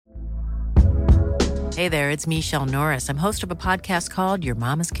Hey there, it's Michelle Norris. I'm host of a podcast called Your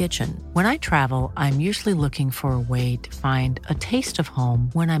Mama's Kitchen. When I travel, I'm usually looking for a way to find a taste of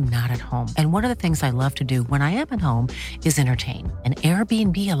home when I'm not at home. And one of the things I love to do when I am at home is entertain. And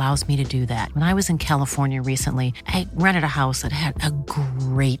Airbnb allows me to do that. When I was in California recently, I rented a house that had a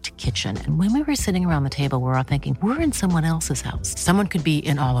great kitchen. And when we were sitting around the table, we were all thinking, we're in someone else's house. Someone could be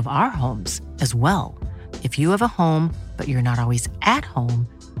in all of our homes as well. If you have a home, but you're not always at home,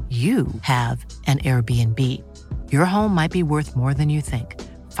 you have an Airbnb. Your home might be worth more than you think.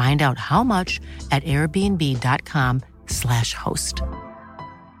 Find out how much at airbnb.com/host.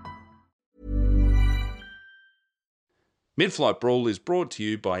 Mid-Flight Brawl is brought to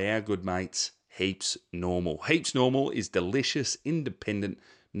you by our good mates, Heaps Normal. Heaps Normal is delicious, independent,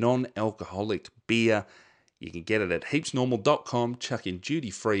 non-alcoholic beer. You can get it at heapsnormal.com. Chuck in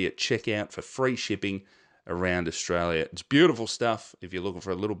duty-free at checkout for free shipping around Australia. It's beautiful stuff if you're looking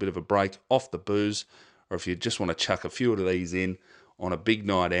for a little bit of a break off the booze, or if you just want to chuck a few of these in on a big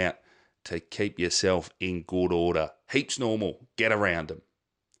night out to keep yourself in good order. Heaps Normal. Get around them.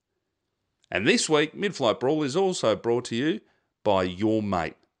 And this week, Mid-Flight Brawl is also brought to you by your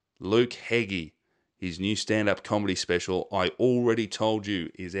mate, Luke Heggie. His new stand-up comedy special, I Already Told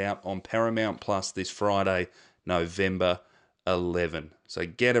You, is out on Paramount Plus this Friday, November 11. So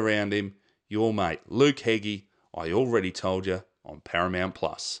get around him. Your mate, Luke Heggie, I Already Told You, on Paramount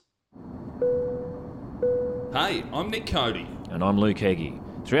Plus. Hey, I'm Nick Cody. And I'm Luke Heggie.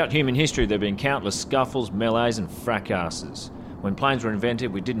 Throughout human history, there have been countless scuffles, melees and fracasses. When planes were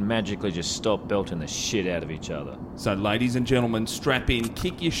invented, we didn't magically just stop belting the shit out of each other. So ladies and gentlemen, strap in,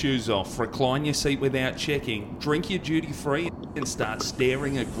 kick your shoes off, recline your seat without checking, drink your duty-free and start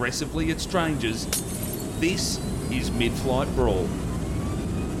staring aggressively at strangers. This is Mid-Flight Brawl.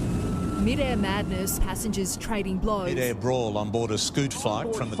 Mid-air madness, passengers trading blows. Mid-air brawl on board a Scoot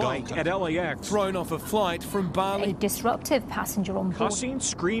flight from the Gold Coast. At LAX. Thrown off a flight from Bali. A disruptive passenger on board. Cussing,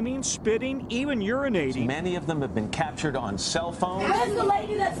 screaming, spitting, even urinating. Many of them have been captured on cell phones. Where's the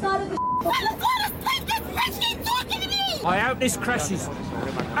lady that started the talking to me? I hope this crashes.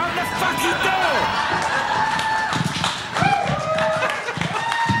 Out the fucking door!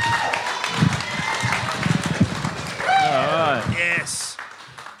 Yes.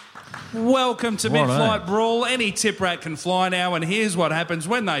 Welcome to Mid-Flight Brawl. Any tip rat can fly now, and here's what happens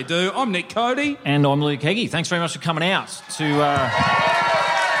when they do. I'm Nick Cody. And I'm Luke Heggie. Thanks very much for coming out to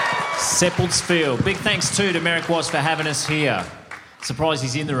Seppeltsfield. Big thanks too to Merrick Was for having us here. Surprised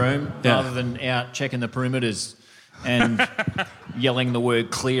he's in the room rather than out checking the perimeters and yelling the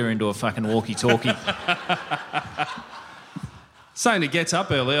word clear into a fucking walkie-talkie. Saying to get up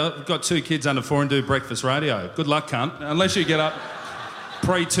early. I've got 2 kids under 4 and do breakfast radio. Good luck, cunt. Unless you get up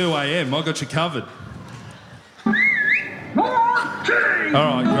pre-2 a.m, I got you covered. All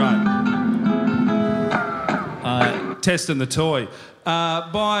right, great. Testing the toy.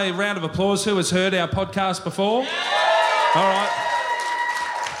 By round of applause, who has heard our podcast before? All right.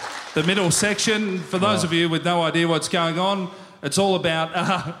 The middle section, for those of you with no idea what's going on, it's all about...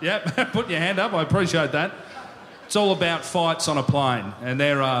 put your hand up, I appreciate that. It's all about fights on a plane, and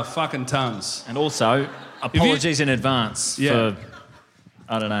there are fucking tons. And also, apologies in advance for...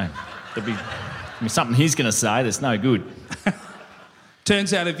 I don't know. There'll be something he's going to say that's no good.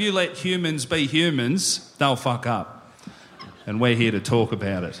 Turns out if you let humans be humans, they'll fuck up. And we're here to talk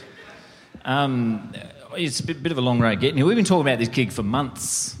about it. It's a bit of a long road getting here. We've been talking about this gig for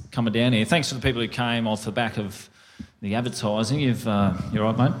months coming down here. Thanks to the people who came off the back of the advertising. You're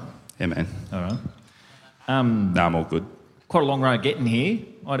right, mate? Yeah, man. All right. No, I'm all good. Quite a long road getting here.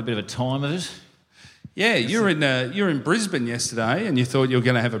 I had a bit of a time of it. Yeah, you're in Brisbane yesterday, and you thought you were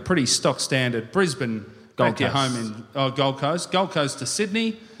going to have a pretty stock standard Brisbane back to your home in Gold Coast. Gold Coast to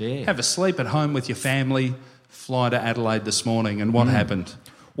Sydney. Yeah. Have a sleep at home with your family. Fly to Adelaide this morning, and what happened?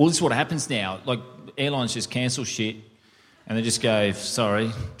 Well, this is what happens now. Like airlines just cancel shit, and they just go,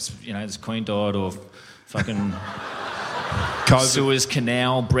 sorry, this Queen died or fucking COVID. Suez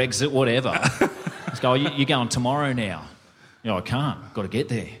Canal, Brexit, whatever. Just go, you're going tomorrow now. I can't. Got to get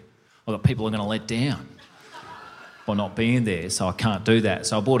there. I've got people are going to let down by not being there, so I can't do that.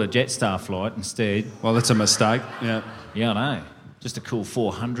 So I bought a Jetstar flight instead. Well, that's a mistake. Yeah. Yeah, I know. Just a cool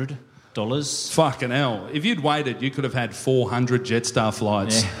 $400. Fucking hell. If you'd waited, you could have had 400 Jetstar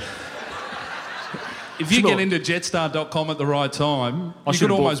flights. Yeah. If you get into jetstar.com at the right time, you could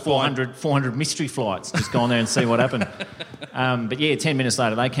almost buy 400 mystery flights. Just go on there and see what happened. But yeah, 10 minutes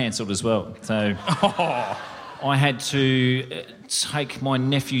later, they cancelled as well. So I had to take my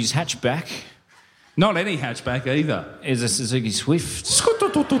nephew's hatchback. Not any hatchback either. It's a Suzuki Swift.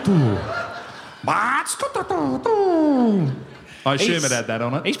 I assume it had that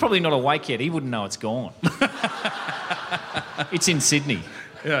on it. He's probably not awake yet. He wouldn't know it's gone. It's in Sydney.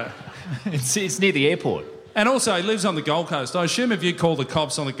 Yeah. It's near the airport. And also, he lives on the Gold Coast. I assume if you call the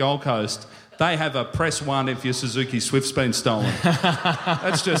cops on the Gold Coast, they have a press 1 if your Suzuki Swift's been stolen.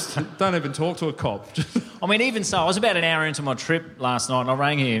 That's just... Don't even talk to a cop. I mean, even so, I was about an hour into my trip last night and I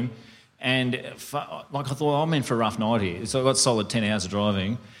rang him and, I thought, I'm in for a rough night here. So I got solid 10 hours of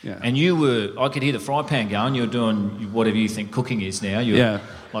driving. Yeah. And I could hear the fry pan going. You're doing whatever you think cooking is now. You're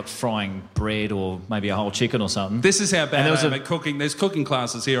like frying bread or maybe a whole chicken or something. This is how bad I am at cooking. There's cooking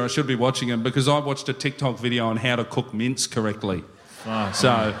classes here. I should be watching them because I watched a TikTok video on how to cook mince correctly. Oh,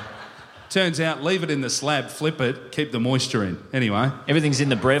 so... Turns out, leave it in the slab, flip it, keep the moisture in. Anyway. Everything's in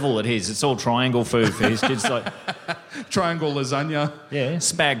the Breville at his. It's all triangle food for his kids. Like triangle lasagna. Yeah,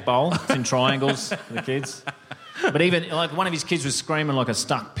 spag bowl. It's in triangles for the kids. But even, like, one of his kids was screaming like a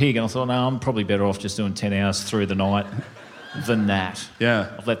stuck pig and I thought, no, I'm probably better off just doing 10 hours through the night than that. Yeah.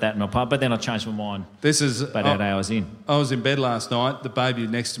 I've let that in my part. But then I changed my mind about 8 hours in. I was in bed last night. The baby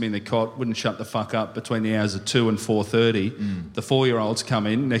next to me in the cot wouldn't shut the fuck up between the hours of 2 and 4:30. The 4-year-olds come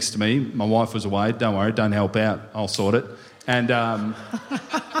in next to me. My wife was away. Don't worry, don't help out. I'll sort it. And... You're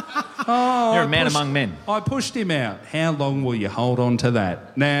a man among men. I pushed him out. How long will you hold on to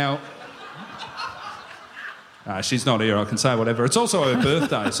that? Now... she's not here. I can say whatever. It's also her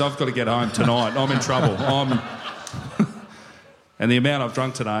birthday, so I've got to get home tonight. I'm in trouble. And the amount I've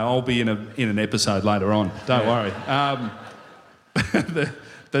drunk today, I'll be in an episode later on. Don't worry.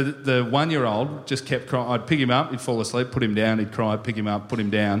 The 1-year-old just kept crying. I'd pick him up, he'd fall asleep, put him down, he'd cry, pick him up, put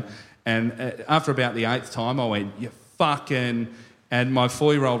him down. And after about the 8th time, I went, you fucking... And my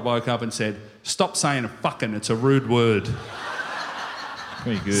 4-year-old woke up and said, stop saying fucking, it's a rude word.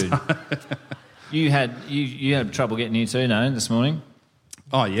 Very good. You had trouble getting here too, no, this morning?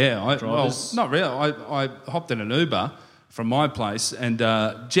 Oh, yeah. Well, not really. I hopped in an Uber from my place, and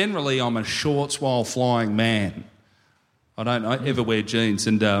generally I'm a shorts while flying man. I don't ever wear jeans,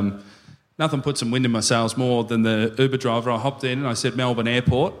 and nothing puts some wind in my sails more than the Uber driver. I hopped in and I said Melbourne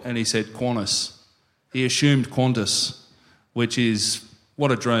Airport, and he said Qantas. He assumed Qantas, which is,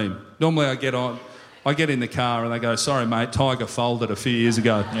 what a dream. Normally I get in the car and they go, sorry mate, Tiger folded a few years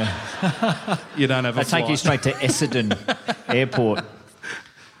ago. Yeah. You don't have a flight. They take you straight to Essendon Airport.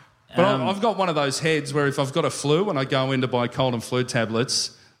 But I've got one of those heads where if I've got a flu and I go in to buy cold and flu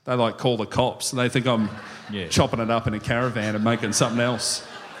tablets, they like call the cops and they think I'm chopping it up in a caravan and making something else.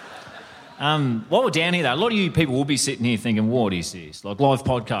 While we're down here though, a lot of you people will be sitting here thinking, what is this? Like live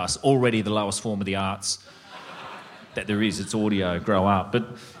podcasts, already the lowest form of the arts that there is. It's audio, grow up. But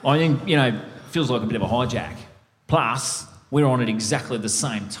I think, it feels like a bit of a hijack. Plus, we're on at exactly the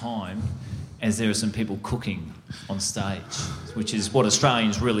same time as there are some people cooking on stage, which is what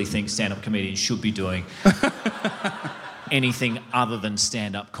Australians really think stand-up comedians should be doing. Anything other than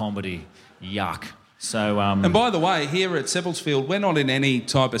stand-up comedy, yuck. So, And by the way, here at Seppelsfield, we're not in any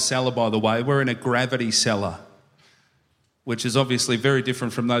type of cellar, by the way. We're in a gravity cellar, which is obviously very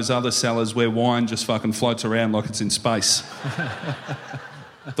different from those other cellars where wine just fucking floats around like it's in space.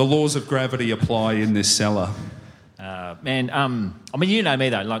 The laws of gravity apply in this cellar. You know me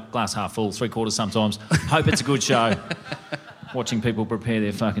though, like glass half full, 3/4 sometimes. Hope it's a good show. Watching people prepare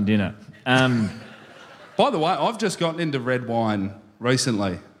their fucking dinner. By the way, I've just gotten into red wine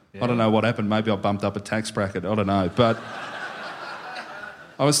recently. Yeah. I don't know what happened. Maybe I bumped up a tax bracket. I don't know. But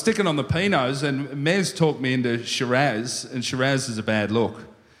I was sticking on the Pinots and Mez talked me into Shiraz, and Shiraz is a bad look.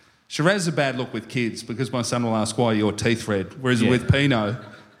 Shiraz is a bad look with kids because my son will ask, why are your teeth red? Whereas with Pinot,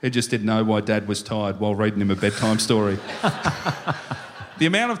 he just didn't know why Dad was tired while reading him a bedtime story. The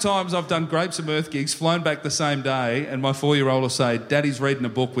amount of times I've done Grapes of Mirth gigs, flown back the same day, and my 4-year-old will say, Daddy's reading a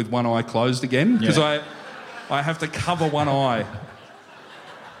book with one eye closed again, because I have to cover one eye.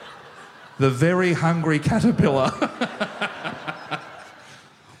 The very hungry caterpillar.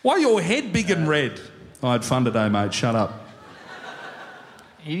 Why your head big and red? I had fun today, mate. Shut up.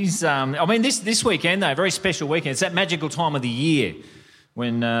 This weekend, though, very special weekend. It's that magical time of the year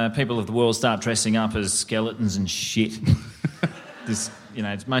when people of the world start dressing up as skeletons and shit.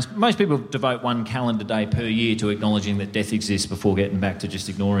 Most people devote one calendar day per year to acknowledging that death exists before getting back to just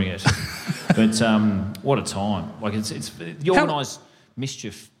ignoring it. But what a time! Like it's the organised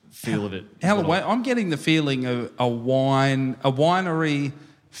mischief feel of it. Halloween. I'm getting the feeling of a winery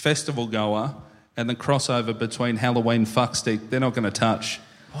festival goer and the crossover between Halloween fuckstick. They're not going to touch.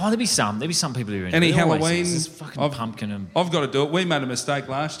 Oh, there'll be some people who are into any it. Halloween. Pumpkin and... I've got to do it. We made a mistake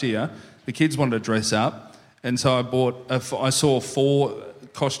last year. The kids wanted to dress up, and so I saw 4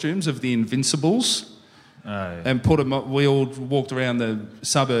 costumes of the Invincibles, and put them. We all walked around the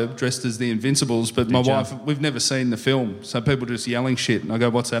suburb dressed as the Invincibles, but my wife, we've never seen the film, so people just yelling shit, and I go,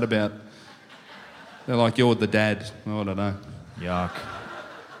 "What's that about?" They're like, "You're the dad." Oh, I don't know. Yuck.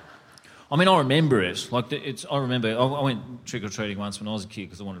 I mean, I remember it. I remember I went trick or treating once when I was a kid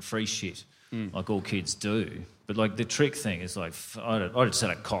because I wanted free shit, like all kids do. But like the trick thing is like I just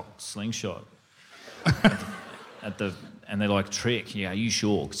had a cocked slingshot and they're like, "Trick? Yeah, are you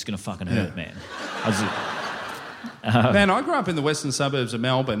sure? 'Cause it's gonna fucking hurt, man." Man, I grew up in the western suburbs of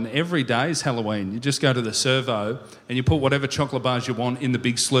Melbourne. Every day is Halloween. You just go to the servo and you put whatever chocolate bars you want in the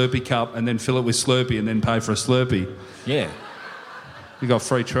big Slurpee cup and then fill it with Slurpee and then pay for a Slurpee. Yeah. You got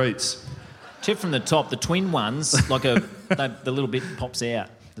free treats. Tip from the top, the twin ones, the little bit pops out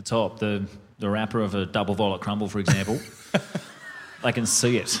the top, the wrapper of a double violet crumble, for example. They can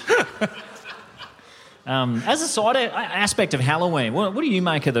see it. As a side aspect of Halloween, what do you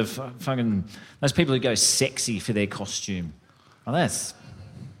make of the fucking those people who go sexy for their costume? Oh, that's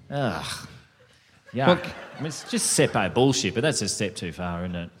yuck. Well, I mean, it's just Seppo bullshit, but that's a step too far,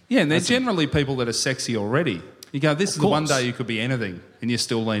 isn't it? Yeah, and they're generally people that are sexy already. You go, this is the one day you could be anything, and you're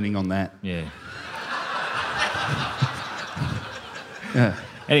still leaning on that. Yeah. Yeah.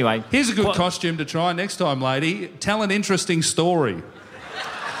 Anyway, here's a good costume to try next time, lady. Tell an interesting story.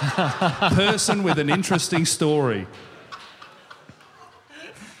 Person with an interesting story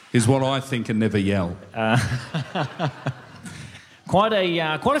is what I think and never yell. Quite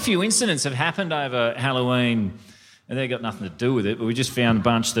a few incidents have happened over Halloween, and they've got nothing to do with it, but we just found a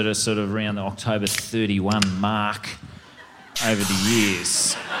bunch that are sort of around the October 31 mark over the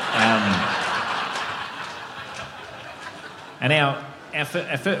years. And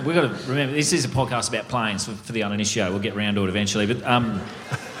we've got to remember, this is a podcast about planes for the uninitiated. We'll get round to it eventually, but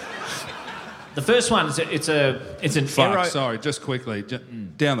the first one, it's an aero... Sorry, just quickly,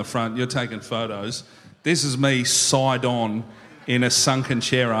 down the front, you're taking photos. This is me side on in a sunken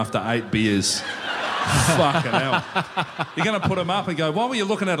chair after 8 beers. Fucking hell. You're going to put them up and go, why were you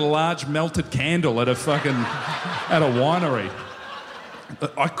looking at a large melted candle at a winery?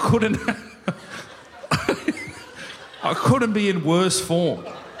 I couldn't be in worse form.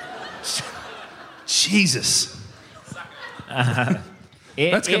 Jesus.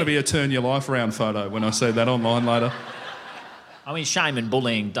 That's going to be a turn your life around photo when I see that online later. I mean, shame and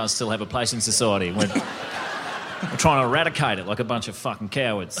bullying does still have a place in society. We're trying to eradicate it like a bunch of fucking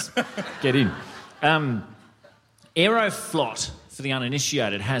cowards. Get in. Aeroflot, for the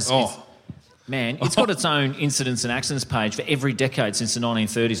uninitiated, has... It's got its own incidents and accidents page for every decade since the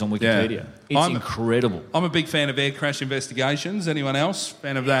 1930s on Wikipedia. Yeah. It's incredible. I'm a big fan of Air Crash Investigations. Anyone else?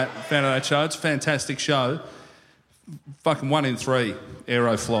 Fan of that show? It's a fantastic show. Fucking 1 in 3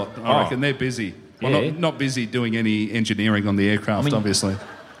 Aeroflot. I reckon they're busy. Well, not busy doing any engineering on the aircraft, obviously.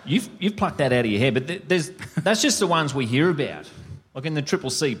 You've plucked that out of your head, but that's just the ones we hear about. Like in the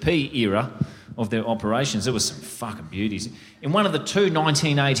CCCP era of their operations, there was some fucking beauties. In one of the 2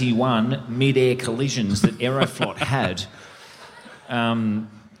 1981 mid-air collisions that Aeroflot had,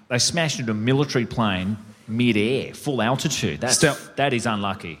 they smashed into a military plane mid-air, full altitude. That is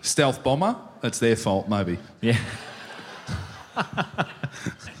unlucky. Stealth bomber? That's their fault, maybe. Yeah.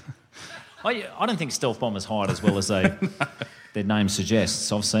 I don't think stealth bombers hide as well as their name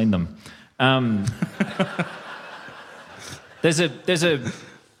suggests. I've seen them. There's a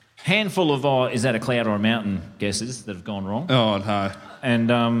handful of is that a cloud or a mountain guesses that have gone wrong. Oh no!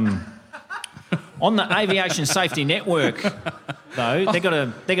 And on the Aviation Safety Network, though, they got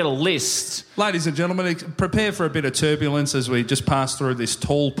a list. Ladies and gentlemen, prepare for a bit of turbulence as we just pass through this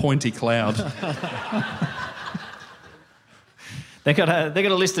tall, pointy cloud. They got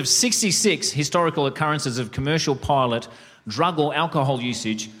a list of 66 historical occurrences of commercial pilot drug or alcohol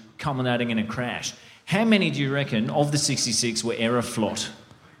usage culminating in a crash. How many do you reckon of the 66 were Aeroflot?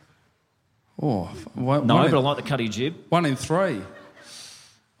 But I like the cutty jib. 1 in 3.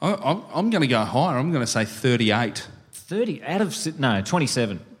 I'm going to go higher. I'm going to say 38. 30 out of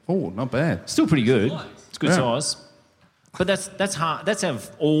 27. Oh, not bad. Still pretty good. It's good size. But that's hard. That's out of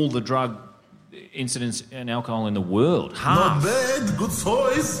all the drug incidents and alcohol in the world. Half. Not bad. Good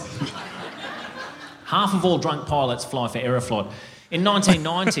size. Half of all drunk pilots fly for Aeroflot. In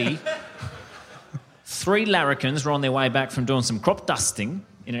 1990, 3 larrikins were on their way back from doing some crop dusting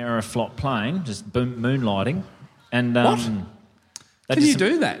in an Aeroflot plane, just moonlighting. And what? Can you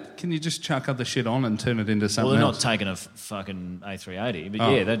do that? Can you just chuck other shit on and turn it into something else? Well, they're not taking a fucking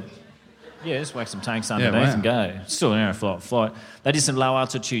A380, but just whack some tanks underneath and go. It's still an Aeroflot flight. They did some low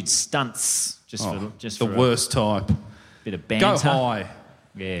altitude stunts just for the worst type. Bit of banter. Go high.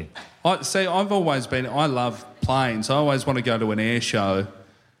 Yeah. I love planes. I always want to go to an air show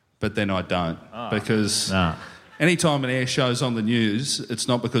but then I don't because anytime an air show's on the news, it's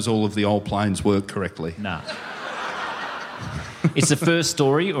not because all of the old planes work correctly. No. It's the first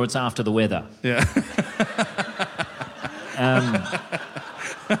story or it's after the weather. Yeah.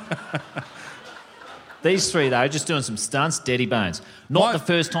 These three, though, just doing some stunts, deady bones. Not the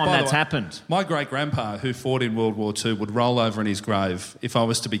first time that's happened. My great-grandpa, who fought in World War II, would roll over in his grave if I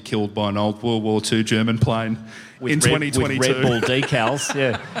was to be killed by an old World War II German plane in 2022. With Red Bull decals,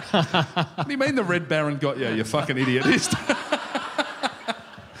 yeah. What do you mean the Red Baron got you, you fucking idiot?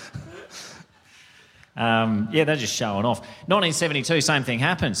 Yeah, they're just showing off. 1972, same thing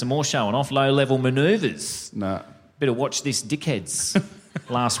happened. Some more showing off, low-level manoeuvres. No. Better watch this, dickheads.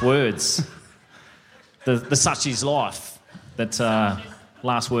 Last words. The such is life. That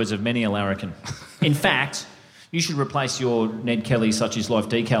last words of many a larrikin. In fact, you should replace your Ned Kelly such is life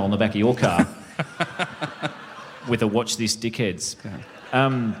decal on the back of your car with a watch this, dickheads.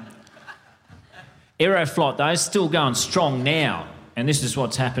 Aeroflot, though, is still going strong now. And this is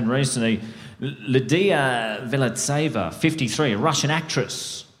what's happened recently. Lydia Veletseva, 53, a Russian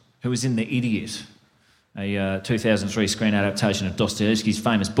actress who was in The Idiot, a 2003 screen adaptation of Dostoevsky's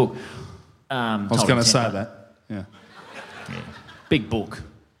famous book. I was going to say that, yeah. Big book.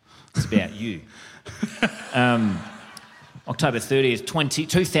 It's about you. October 30th,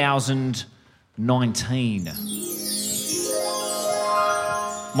 2019.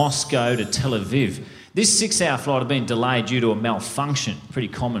 Moscow to Tel Aviv. This 6-hour flight had been delayed due to a malfunction. Pretty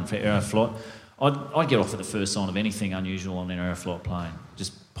common for Aeroflot. I'd get off at the first sign of anything unusual on an Aeroflot plane.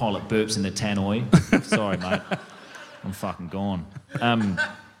 Just pilot burps in the tannoy. Sorry, mate. I'm fucking gone.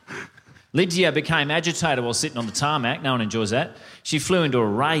 Lydia became agitated while sitting on the tarmac. No one enjoys that. She flew into a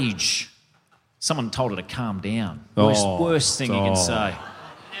rage. Someone told her to calm down. Worst thing you can say.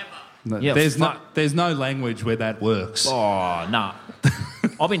 No, yeah, there's no language where that works. Oh, no.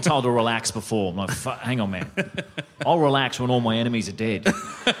 I've been told to relax before. I'm like, hang on, man. I'll relax when all my enemies are dead.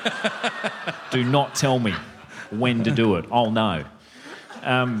 Do not tell me when to do it. I'll know.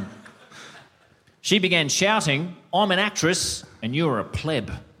 She began shouting, I'm an actress and you're a pleb.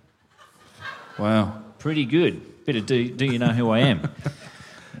 Wow. Pretty good. Bit of do you know who I am?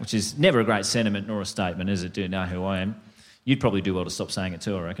 Which is never a great sentiment nor a statement, is it? Do you know who I am? You'd probably do well to stop saying it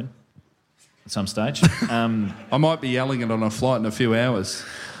too, I reckon, at some stage. I might be yelling it on a flight in a few hours.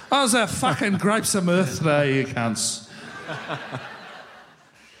 I was a fucking grapes of mirth today, you cunts.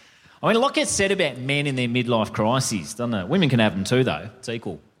 I mean, a lot gets said about men in their midlife crises, doesn't it? Women can have them too, though. It's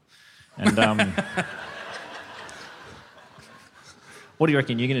equal. And what do you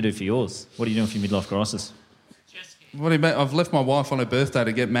reckon you're going to do for yours? What are you doing for your midlife crisis? What do you mean? I've left my wife on her birthday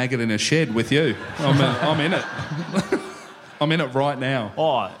to get maggot in a shed with you. I'm in it. I'm in it right now.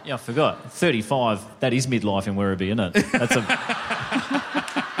 Oh, yeah, I forgot. 35, that is midlife in Werribee, isn't it? That's a...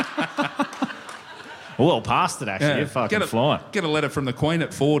 well past it, actually. You're fucking flying. Get a letter from the Queen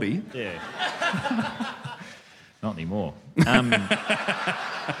at 40. Yeah. Not anymore. Do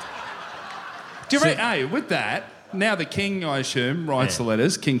you reckon, hey, with that, now the King, I assume, writes the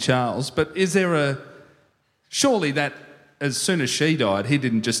letters, King Charles, but is there a... Surely that, as soon as she died, he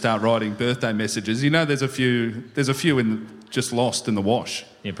didn't just start writing birthday messages. You know, there's a few just lost in the wash.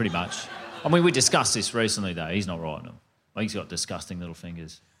 Yeah, pretty much. I mean, we discussed this recently, though. He's not writing them. He's got disgusting little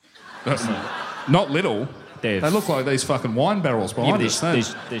fingers. Not little. They look like these fucking wine barrels behind us.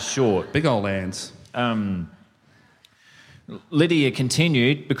 They're short. Big old hands. Lydia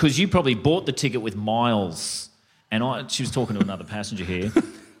continued, because you probably bought the ticket with miles, and she was talking to another passenger here,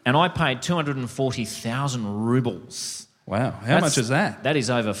 and I paid 240,000 rubles. Wow, how much is that? That is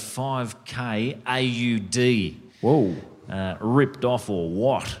over 5k AUD. Whoa. Ripped off or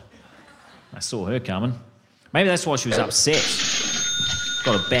what? I saw her coming. Maybe that's why she was upset.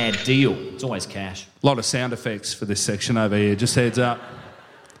 Got a bad deal. It's always cash. A lot of sound effects for this section over here, just heads up.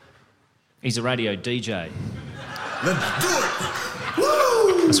 He's a radio DJ. Let's do it!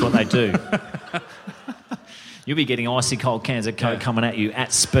 Woo! That's what they do. You'll be getting icy cold cans of Coke coming at you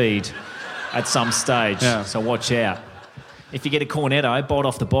at speed at some stage, so watch out. If you get a Cornetto, bite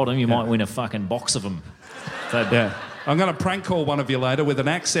off the bottom, you might win a fucking box of them. So, I'm going to prank call one of you later with an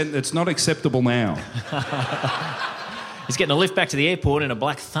accent that's not acceptable now. He's getting a lift back to the airport in a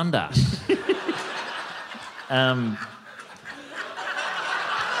Black Thunder. Do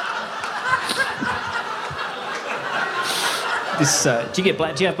you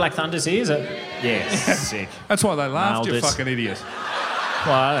have Black Thunders here? Is it? Yes. Sick. That's why they laughed, you fucking idiot.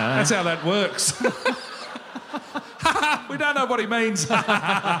 Well, I don't know. That's how that works. We don't know what he means.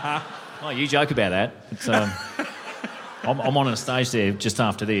 Oh, you joke about that. It's, I'm on a stage there just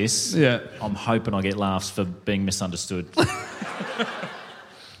after this. Yeah. I'm hoping I get laughs for being misunderstood. For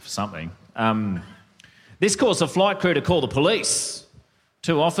something. This caused the flight crew to call the police.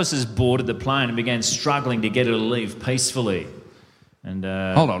 2 officers boarded the plane and began struggling to get her to leave peacefully. And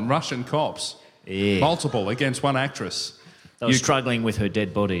hold on, Russian cops? Yeah. Multiple against one actress. They were struggling with her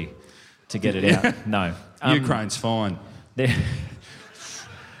dead body to get it out. No. Ukraine's fine.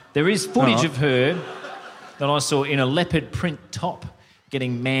 There is footage of her that I saw in a leopard print top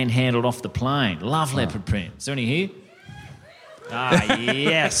getting manhandled off the plane. Love leopard print. Is there any here? Ah,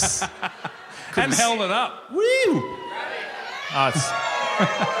 yes. And held it up. Woo! Oh, it's...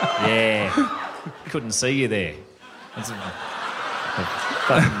 yeah. Couldn't see you there.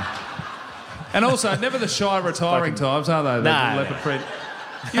 And also, never the shy retiring types, are they? No, leopard print.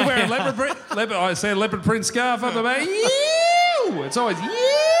 You're wearing leopard print? I see a leopard print scarf up the back. It's always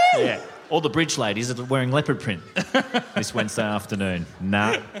yeah. All the bridge ladies are wearing leopard print this Wednesday afternoon.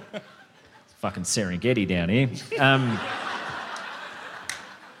 Nah. It's fucking Serengeti down here.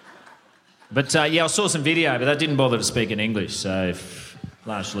 I saw some video, but that didn't bother to speak in English, so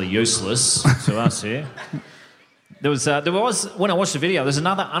largely useless to us here. There was, when I watched the video, there's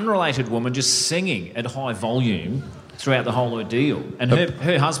another unrelated woman just singing at high volume throughout the whole ordeal. And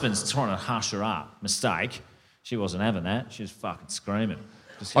her husband's trying to hush her up. Mistake. She wasn't having that. She was fucking screaming.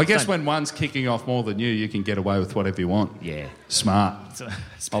 I guess when one's kicking off more than you can get away with whatever you want. Yeah. Smart.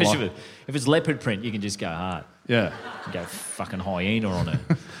 Especially if it's leopard print, you can just go hard. Yeah. You can go fucking hyena on it.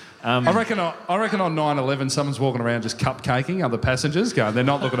 I reckon on 9/11 someone's walking around just cupcaking other passengers going, they're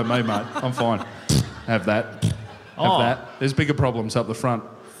not looking at me, mate. I'm fine. Have that. Have that. There's bigger problems up the front.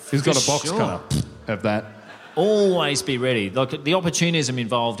 He's got a box cutter. Have that. Always be ready. Like, the opportunism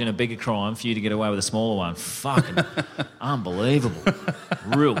involved in a bigger crime for you to get away with a smaller one. Fucking unbelievable.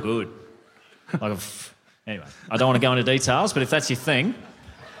 Real good. Anyway, I don't want to go into details, but if that's your thing,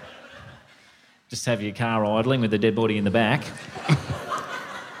 just have your car idling with the dead body in the back.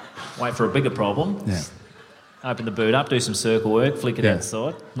 Wait for a bigger problem. Yeah. Open the boot up, do some circle work, flick it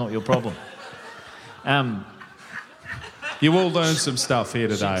outside. Not your problem. You will learn some stuff here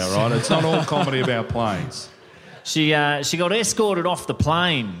today, all right? It's not all comedy about planes. She got escorted off the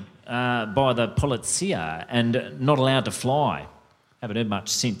plane by the polizia and not allowed to fly. Haven't heard much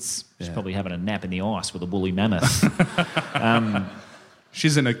since. She's probably having a nap in the ice with a woolly mammoth.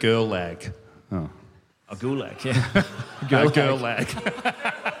 She's in a girl lag. Oh. A gulag, yeah. Girl lag.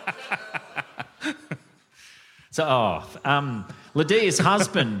 So, Lydia's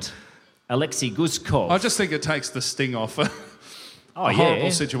husband, Alexei Guskov... I just think it takes the sting off a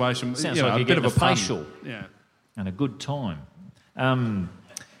horrible situation. Sounds like you're getting a facial. Yeah. And a good time.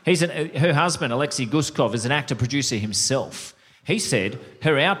 Her husband, Alexei Guskov, is an actor-producer himself. He said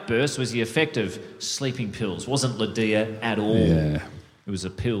her outburst was the effect of sleeping pills. Wasn't Lydia at all. Yeah. It was the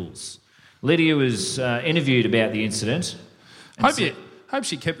pills. Lydia was interviewed about the incident. Hope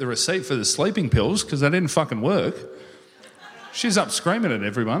she kept the receipt for the sleeping pills because they didn't fucking work. She's up screaming at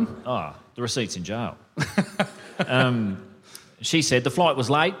everyone. Oh, the receipt's in jail. She said the flight was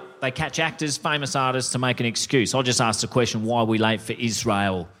late. They catch actors, famous artists to make an excuse. I just asked the question, why are we late for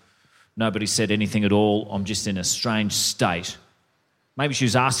Israel? Nobody said anything at all. I'm just in a strange state. Maybe she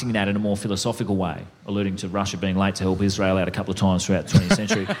was asking that in a more philosophical way, alluding to Russia being late to help Israel out a couple of times throughout the 20th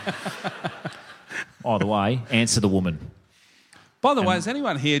century. Either way, answer the woman. By the way, has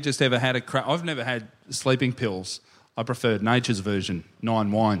anyone here just ever had I've never had sleeping pills. I preferred nature's version,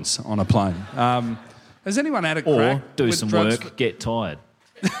 9 wines on a plane. Has anyone had a crack? Or do some work, get tired.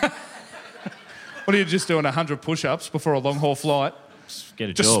 What are you just doing, 100 push-ups before a long-haul flight? Get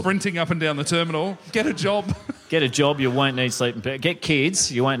a just job. Sprinting up and down the terminal. Get a job. Get a job, you won't need sleeping pills. Get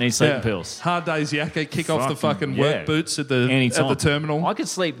kids, you won't need sleeping pills. Hard day's yakka, kick off the fucking work boots at the terminal. I could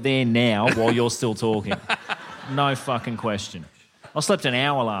sleep there now while you're still talking. No fucking question. I slept an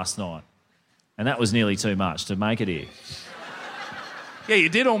hour last night, and that was nearly too much to make it here. Yeah, you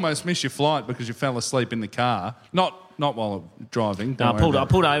did almost miss your flight because you fell asleep in the car. Not while driving. No, I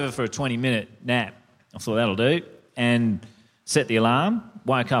pulled over for a 20-minute nap. I thought that'll do, and set the alarm.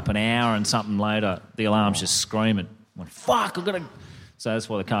 Woke up an hour and something later, the alarm's just screaming. I went, fuck, I've got to... So that's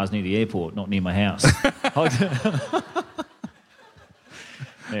why the car's near the airport, not near my house.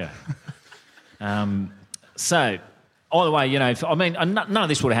 Yeah. So, either way, you know, none of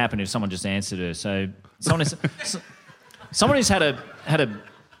this would have happened if someone just answered her. So, someone who's had a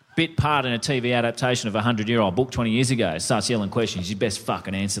bit part in a TV adaptation of 100-Year-Old Book 20 years ago starts yelling questions, you best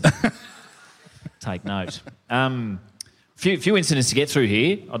fucking answer them. Take note. Few incidents to get through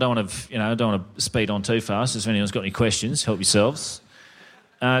here. I don't want to speed on too fast. If anyone's got any questions, help yourselves.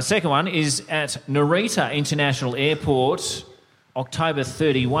 Second one is at Narita International Airport, October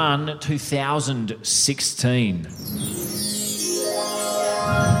 31, 2016.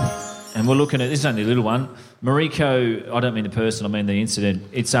 And we're looking at, this is only a little one, Mariko, I don't mean the person, I mean the incident.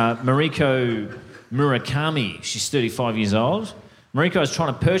 It's Mariko Murakami. She's 35 years old. Mariko is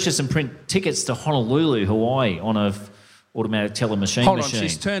trying to purchase and print tickets to Honolulu, Hawaii on a automatic teller machine. Hold on,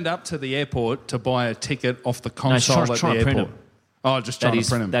 she's turned up to the airport to buy a ticket off the console at the airport. Oh, just trying to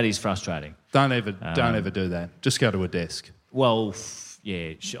print them. That is frustrating. Don't ever do that. Just go to a desk. Well,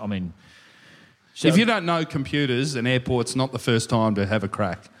 yeah, I mean... If you don't know computers, an airport's not the first time to have a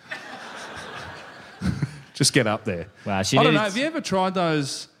crack. Just get up there. Wow, I don't know, have you ever tried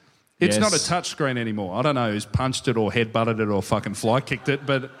those... It's not a touch screen anymore. I don't know who's punched it or head-butted it or fucking fly-kicked it,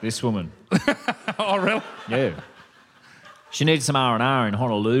 but... This woman. Oh, really? Yeah. She needed some R&R in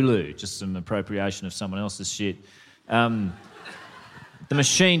Honolulu, just some appropriation of someone else's shit. The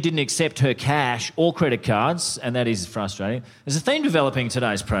machine didn't accept her cash or credit cards, and that is frustrating. There's a theme developing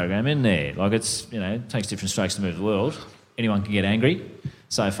today's program, isn't there? Like, it's, it takes different strokes to move the world. Anyone can get angry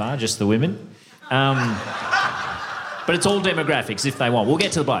so far, just the women. But it's all demographics if they want. We'll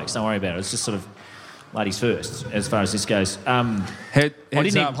get to the blokes, don't worry about it. It's just sort of ladies first as far as this goes. I didn't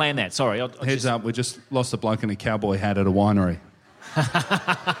even plan that, sorry. Heads up, we just lost a bloke in a cowboy hat at a winery.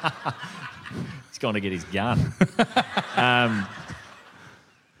 He's gone to get his gun.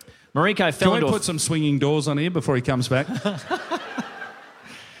 Mariko fell Can we put some swinging doors on here before he comes back?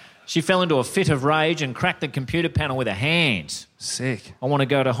 She fell into a fit of rage and cracked the computer panel with her hand. Sick. I want to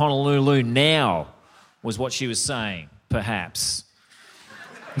go to Honolulu now, was what she was saying, perhaps.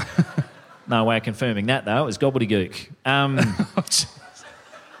 No way of confirming that, though. It was gobbledygook.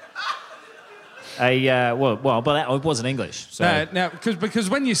 But it wasn't English. So. Now, because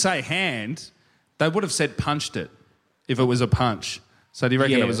when you say hand, they would have said punched it if it was a punch. So do you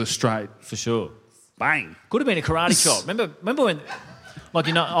reckon it was a straight? For sure. Bang. Could have been a karate chop. Remember when, like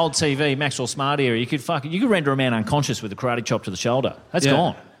old TV, Maxwell Smart era, you could render a man unconscious with a karate chop to the shoulder. That's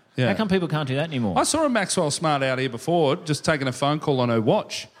gone. Yeah. How come people can't do that anymore? I saw a Maxwell Smart out here before, just taking a phone call on her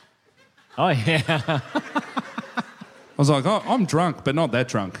watch. Oh, yeah. I was like, oh, I'm drunk, but not that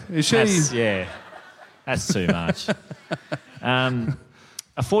drunk. Is she? That's too much.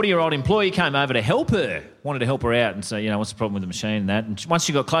 A 40-year-old employee came over to help her, wanted to help her out and say, what's the problem with the machine and that. And once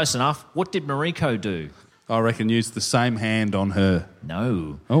she got close enough, what did Mariko do? I reckon used the same hand on her.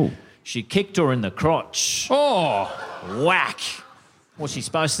 No. Oh. She kicked her in the crotch. Oh. Whack. What's she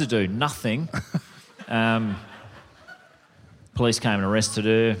supposed to do? Nothing. Police came and arrested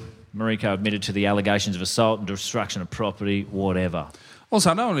her. Mariko admitted to the allegations of assault and destruction of property, whatever. Also,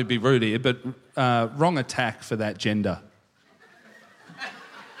 I don't want to be rude here, but wrong attack for that gender.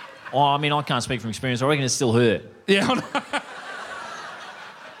 Oh, I mean, I can't speak from experience. I reckon it still hurt. Yeah.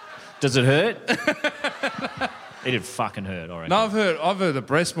 Does it hurt? It did fucking hurt, I reckon. No, I've heard the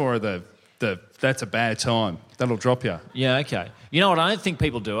breast more of the that's a bad time. That'll drop you. Yeah, okay. You know what I don't think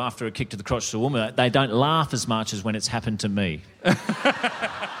people do after a kick to the crotch to a woman? They don't laugh as much as when it's happened to me.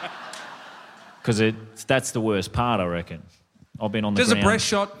 Because that's the worst part, I reckon. I've been on the ground. Does a breast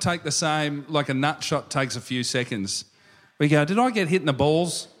shot take the same, like a nut shot takes a few seconds? We go, did I get hit in the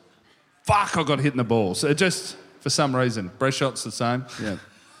balls? Fuck, I got hit in the balls. It just, for some reason, breast shot's the same. Yeah.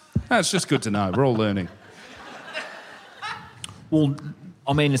 No, it's just good to know. We're all learning. Well,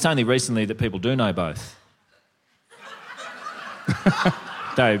 I mean, it's only recently that people do know both.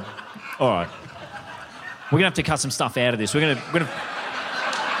 So, all right. We're going to have to cut some stuff out of this. We're going to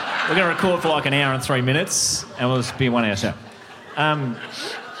record for like an hour and 3 minutes, and we'll just be a 1 hour show.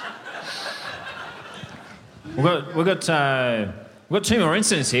 We've got two more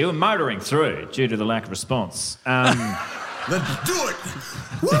incidents here. We're motoring through due to the lack of response. Let's do it!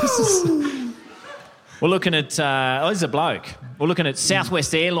 Woo! We're looking at... this is a bloke. We're looking at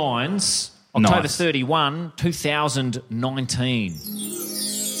Southwest Airlines, October 31, 2019.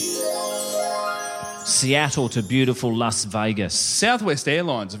 Seattle to beautiful Las Vegas. Southwest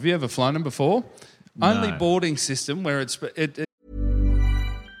Airlines, have you ever flown them before? No. Only boarding system where it's...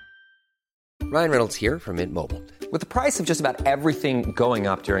 Ryan Reynolds here from Mint Mobile. With the price of just about everything going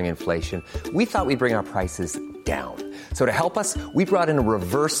up during inflation, we thought we'd bring our prices down. So to help us, we brought in a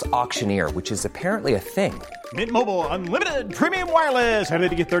reverse auctioneer, which is apparently a thing. Mint Mobile Unlimited Premium Wireless. How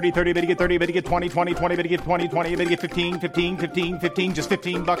to get 30, 30, bit to get 30, bit to get 20, 20, 20, bit to get 20, 20, bit to get 15, 15, 15, 15, just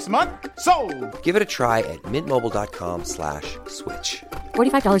 $15 a month? Sold! Give it a try at mintmobile.com/switch.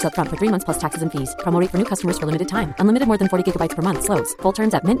 $45 up front for 3 months plus taxes and fees. Promo rate for new customers for limited time. Unlimited more than 40 gigabytes per month. Slows full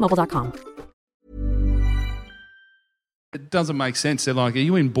terms at mintmobile.com. It doesn't make sense. They're like, are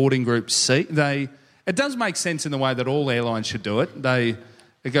you in boarding group C? It does make sense in the way that all airlines should do it. It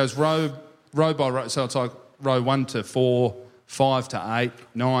goes row by row. So it's like row 1 to 4, 5 to 8,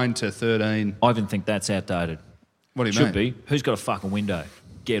 9 to 13. I even think that's outdated. What do you mean? Should be. Who's got a fucking window?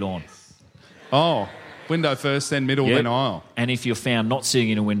 Get on. Oh, window first, then middle, Yep. then aisle. And if you're found not sitting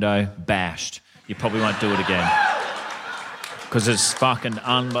in a window, bashed. You probably won't do it again. Because it's fucking...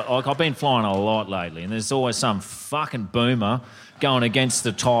 Like, I've been flying a lot lately, and there's always some fucking boomer going against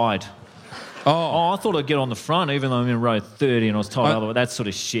the tide. Oh, I thought I'd get on the front, even though I'm in row 30 and I was told otherwise. That sort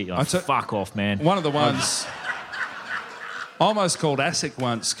of shit. Like, fuck off, man. One of the ones... I almost called ASIC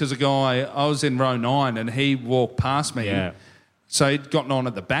once because a guy... I was in row 9 and he walked past me. Yeah. So he'd gotten on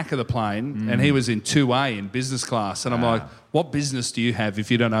at the back of the plane and he was in 2A in business class. And I'm like, what business do you have if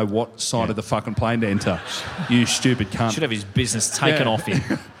you don't know what side of the fucking plane to enter? You stupid cunt. Should have his business taken off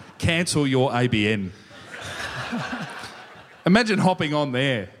him. Cancel your ABN. Imagine hopping on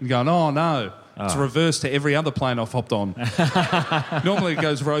there and going, oh, no. It's reversed to every other plane I've hopped on. Normally it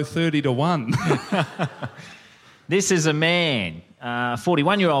goes row 30 to 1. This is a man,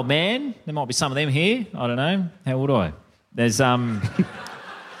 41-year-old man. There might be some of them here. I don't know. How would I? There's a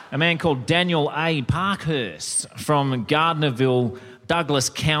man called Daniel A. Parkhurst from Gardnerville, Douglas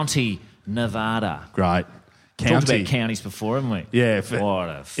County, Nevada. Great. County. Talked about counties before, haven't we? Yeah.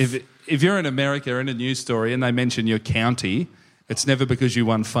 If you're in America in a news story and they mention your county, it's never because you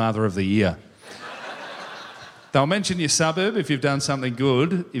won Father of the Year. They'll mention your suburb if you've done something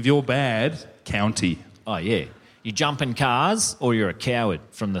good. If you're bad, county. Oh, yeah. You jump in cars or you're a coward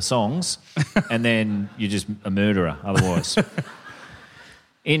from the songs and then you're just a murderer otherwise.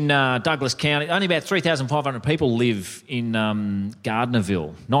 In Douglas County, only about 3,500 people live in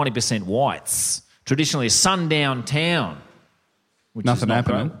Gardnerville, 90% whites. Traditionally a sundown town. Which Nothing is not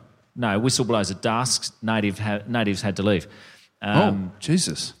happening? great. No, whistle blows at dusk. Natives had to leave.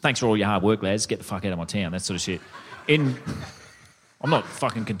 Jesus. Thanks for all your hard work, lads. Get the fuck out of my town, that sort of shit. I'm not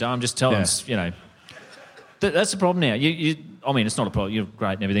fucking condoned, I'm just telling you know. That's the problem now. I mean, it's not a problem. You're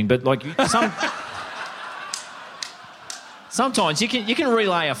great and everything, but like sometimes you can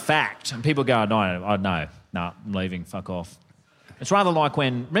relay a fact and people go, no, I'm leaving. Fuck off. It's rather like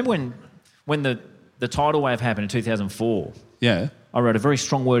remember when the tidal wave happened in 2004. Yeah. I wrote a very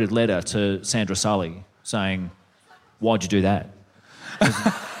strong-worded letter to Sandra Sully saying, "Why'd you do that?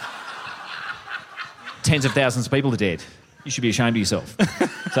 Tens of thousands of people are dead. You should be ashamed of yourself."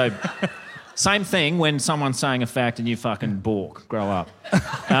 So. Same thing when someone's saying a fact and you fucking balk. Grow up.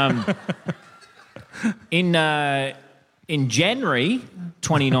 In January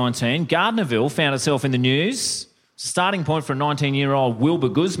 2019, Gardnerville found itself in the news. Starting point for a 19-year-old Wilbur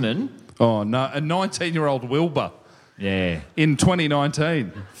Guzman. Oh, no, a 19-year-old Wilbur. Yeah. In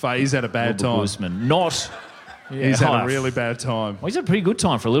 2019. He's had a bad Wilbur time. Guzman. Not... Yeah, he's had a really bad time. Well, he's had a pretty good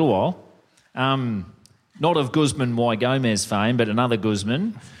time for a little while. Not of Guzman Y. Gomez fame, but another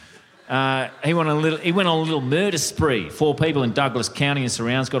Guzman. He went on a little murder spree. 4 people in Douglas County and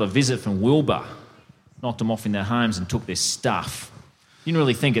surrounds got a visit from Wilbur. Knocked them off in their homes and took their stuff. Didn't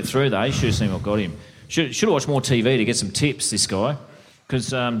really think it through, though. You should have seen what got him. Should have watched more TV to get some tips, this guy.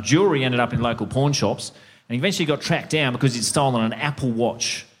 Because jewellery ended up in local pawn shops and he eventually got tracked down because he'd stolen an Apple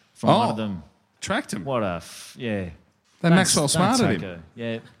Watch from one of them. Tracked him? What a... yeah. They Maxwell smarted him.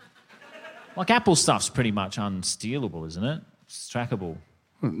 Yeah. Like Apple stuff's pretty much unstealable, isn't it? It's trackable.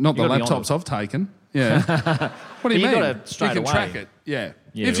 Not the laptops I've taken. Yeah. What do you mean? Got it straight you can away. track it. Yeah.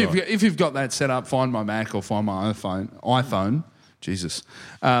 Yeah, If you've got that set up, find my Mac or find my iPhone. Jesus.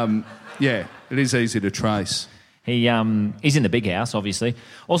 Yeah, it is easy to trace. He's in the big house, obviously.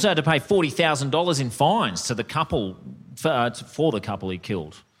 Also had to pay $40,000 in fines to the couple for the couple he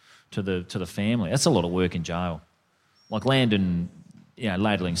killed, to the family. That's a lot of work in jail. Like Landon,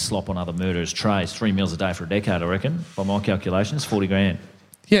 ladling slop on other murderers' trays, 3 meals a day for a decade, I reckon. By my calculations, 40 grand.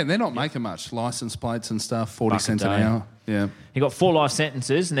 Yeah, they're not making much. Licence plates and stuff, 40 cents an hour. Yeah. He got 4 life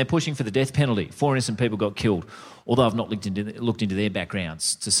sentences and they're pushing for the death penalty. 4 innocent people got killed, although I've not looked into their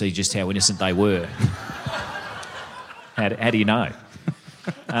backgrounds to see just how innocent they were. How do you know?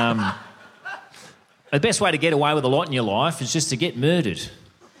 The best way to get away with a lot in your life is just to get murdered.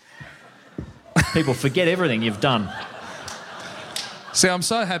 People forget everything you've done. See, I'm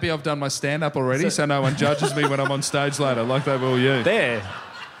so happy I've done my stand-up already so no one judges me when I'm on stage later like they will you.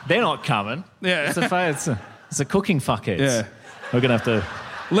 They're not coming. Yeah. It's a cooking fuckheads. Yeah. We're going to have to...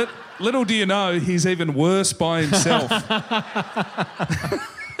 Little do you know, he's even worse by himself.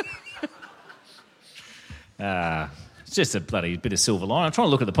 It's just a bloody bit of silver line. I'm trying to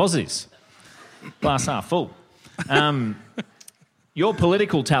look at the positives. Glass half full. Your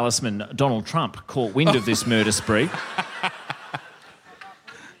political talisman, Donald Trump, caught wind of this murder spree.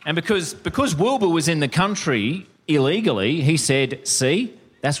 And because Wilbur was in the country illegally, he said, see,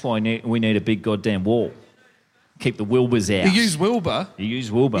 that's why we need a big goddamn wall. Keep the Wilburs out. He used Wilbur? He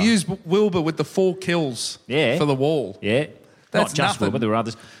used Wilbur. He used Wilbur with the 4 kills for the wall. Yeah. Not just nothing. Will, but there were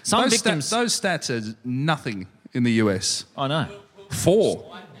others. Some those victims... those stats are nothing in the US. I know. 4.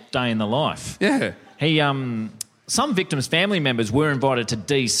 Day in the life. Yeah. Some victims' family members were invited to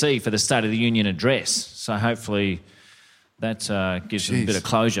DC for the State of the Union address, so hopefully that gives them a bit of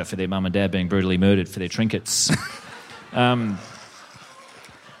closure for their mum and dad being brutally murdered for their trinkets. Who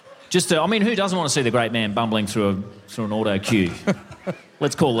doesn't want to see the great man bumbling through an auto queue?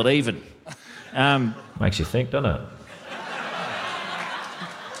 Let's call it even. Makes you think, doesn't it?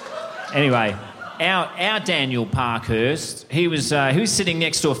 Anyway, our Daniel Parkhurst, he was sitting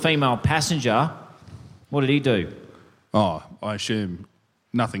next to a female passenger. What did he do? Oh, I assume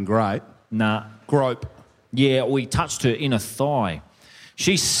nothing great. Nah. Grope. Yeah, he touched her inner thigh.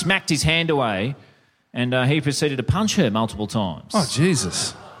 She smacked his hand away and he proceeded to punch her multiple times. Oh,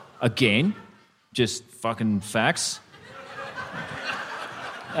 Jesus. Again, just fucking facts.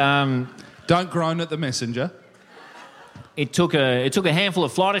 Don't groan at the messenger. It took a handful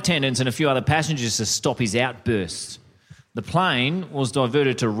of flight attendants and a few other passengers to stop his outburst. The plane was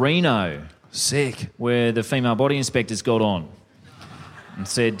diverted to Reno. Sick. Where the female body inspectors got on and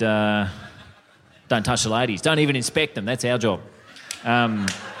said, don't touch the ladies. Don't even inspect them. That's our job.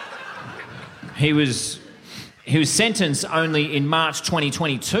 He was sentenced only in March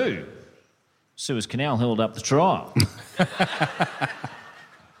 2022. Suez Canal held up the trial.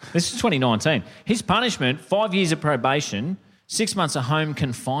 This is 2019. His punishment, 5 years of probation, 6 months of home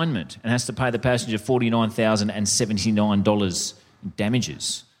confinement, and has to pay the passenger $49,079 in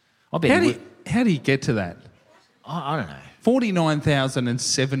damages. How do you get to that? I don't know.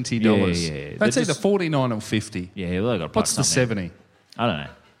 $49,070. Yeah. That's either 49 or 50. Yeah, well, they've got to What's the 70? Out. I don't know.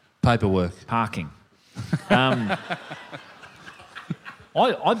 Paperwork. Parking.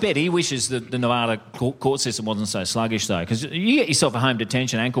 I bet he wishes that the Nevada court system wasn't so sluggish, though, because you get yourself a home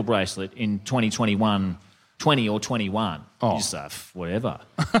detention ankle bracelet in 2021, 20 or 21. Oh. You just say, whatever.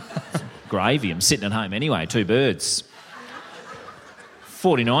 Gravy. I'm sitting at home anyway, 2 birds.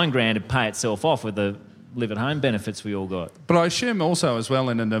 49 grand to pay itself off with the live-at-home benefits we all got. But I assume also as well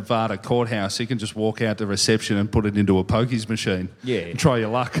in a Nevada courthouse you can just walk out to reception and put it into a pokies machine. Yeah. And try your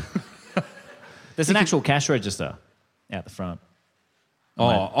luck. There's an actual cash register out the front.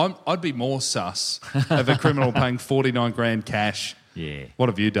 I'd be more sus of a criminal paying 49 grand cash. Yeah. What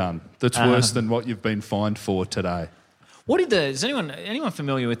have you done that's worse than what you've been fined for today? Is anyone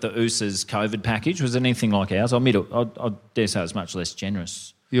familiar with the USA's COVID package? Was it anything like ours? I dare say it was much less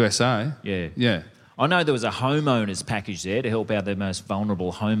generous. USA? Yeah. Yeah. I know there was a homeowners package there to help out the most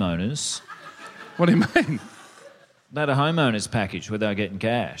vulnerable homeowners. What do you mean? They had a homeowners package where they were getting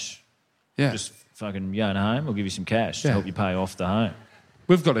cash. Yeah. Just fucking, you own a home, we'll give you some cash to help you pay off the home.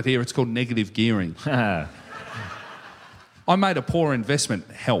 We've got it here. It's called negative gearing. I made a poor investment.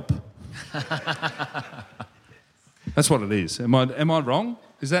 Help. That's what it is. Am I wrong?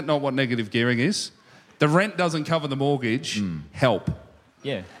 Is that not what negative gearing is? The rent doesn't cover the mortgage. Help.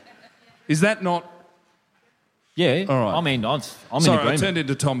 Yeah. Is that not... Yeah. All right. I mean, I'm Sorry, in agreement. I turned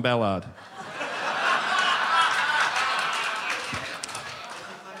into Tom Ballard.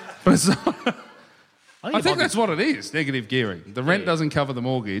 But it's not... I think that's what it is, negative gearing. The rent doesn't cover the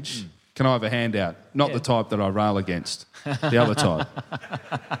mortgage. Can I have a handout? Not the type that I rail against. The other type.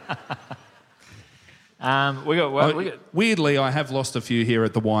 Weirdly, I have lost a few here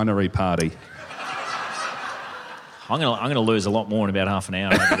at the winery party. I'm gonna lose a lot more in about half an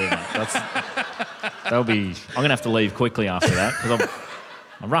hour over there, mate. I'm gonna have to leave quickly after that because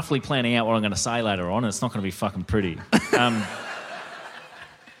I'm roughly planning out what I'm going to say later on, and it's not going to be fucking pretty.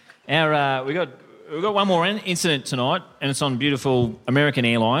 We got one more incident tonight, and it's on beautiful American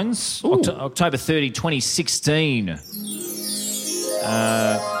Airlines, October 30, 2016.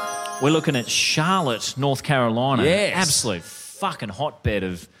 We're looking at Charlotte, North Carolina. Yes. Absolute fucking hotbed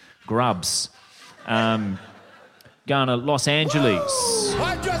of grubs. Going to Los Angeles.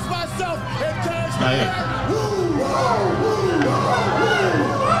 I dress myself in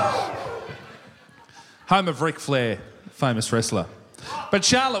Home of Ric Flair, famous wrestler. But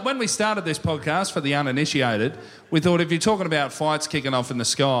Charlotte, when we started this podcast for the uninitiated, we thought if you're talking about fights kicking off in the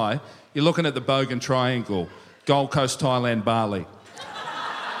sky, you're looking at the Bogan Triangle, Gold Coast, Thailand, Bali.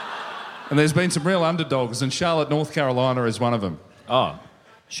 And there's been some real underdogs, and Charlotte, North Carolina is one of them. Oh,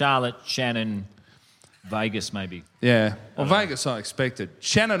 Charlotte, Shannon, Vegas maybe. Yeah. Well, Vegas I expected.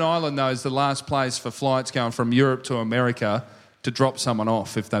 Shannon Island, though, is the last place for flights going from Europe to America to drop someone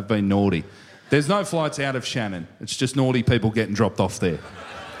off if they've been naughty. There's no flights out of Shannon. It's just naughty people getting dropped off there.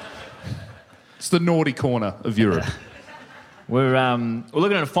 It's the naughty corner of Europe. We're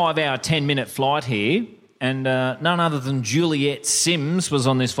looking at a 5-hour, 10-minute flight here, and none other than Juliet Sims was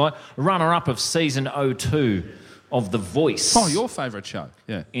on this flight, runner-up of season 02 of The Voice. Oh, your favourite show.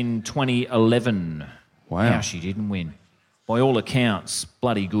 Yeah. In 2011. Wow. How she didn't win. By all accounts,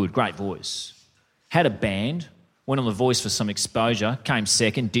 bloody good. Great voice. Had a band, went on The Voice for some exposure, came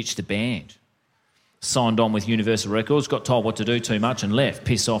second, ditched the band. Signed on with Universal Records, got told what to do too much and left.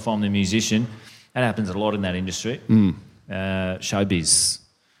 Piss off on the musician. That happens a lot in that industry. Showbiz.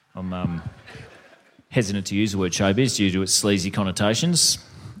 I'm hesitant to use the word showbiz due to its sleazy connotations.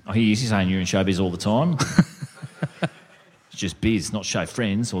 I hear you saying you're in showbiz all the time. It's just biz, not show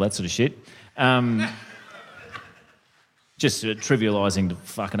friends, all that sort of shit. Just trivialising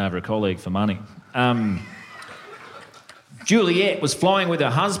fucking over a colleague for money. Juliet was flying with her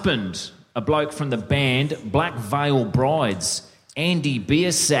husband, a bloke from the band Black Veil Brides, Andy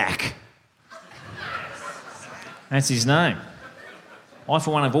Biersack. That's his name. I,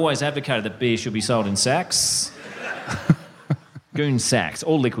 for one, have always advocated that beer should be sold in sacks. Goon sacks.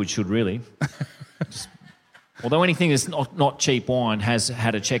 All liquid should, really. Although anything that's not cheap wine has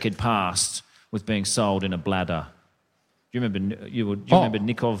had a checkered past with being sold in a bladder. Do you remember remember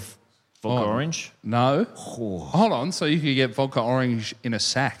Nikov vodka orange? No. Oh. Hold on. So you could get vodka orange in a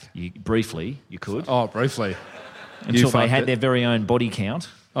sack? Briefly, you could. Oh, briefly. Until they had their very own body count.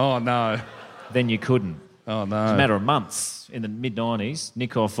 Oh, no. Then you couldn't. Oh, no. It's a matter of months. In the mid-90s,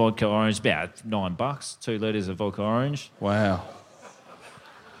 Nikov vodka orange, about $9, 2 litres of vodka orange. Wow.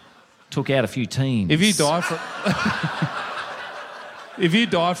 Took out a few teams. If you die from... If you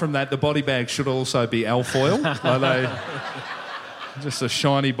die from that, the body bag should also be alfoil. Are they just a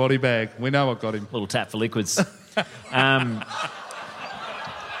shiny body bag? We know what got him. Little tap for liquids.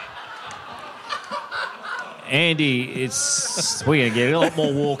 Andy, we're going to get a lot more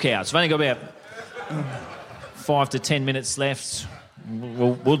walkouts. We've only got about 5 to 10 minutes left.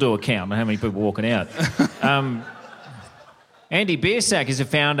 We'll do a count on how many people are walking out. Andy Biersack is a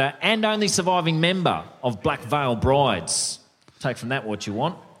founder and only surviving member of Black Veil Brides. Take from that what you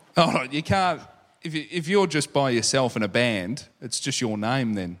want. Oh, you can't... If you're just by yourself in a band, it's just your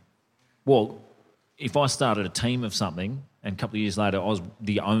name then. Well, if I started a team of something and a couple of years later I was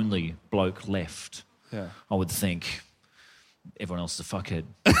the only bloke left, I would think everyone else is a fuckhead.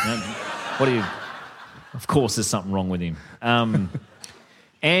 What do you... Of course there's something wrong with him.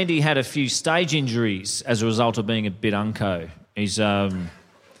 Andy had a few stage injuries as a result of being a bit unco. He's...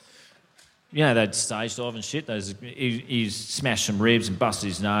 they'd stage dive and shit. He's smashed some ribs and busted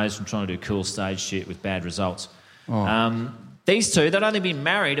his nose from trying to do cool stage shit with bad results. Oh. These two, they'd only been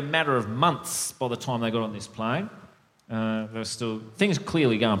married a matter of months by the time they got on this plane. Things are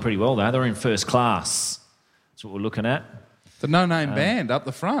clearly going pretty well, though. They're in first class. That's what we're looking at. The no-name band up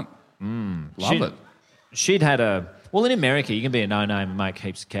the front. Love it. She'd had a... Well, in America, you can be a no-name and make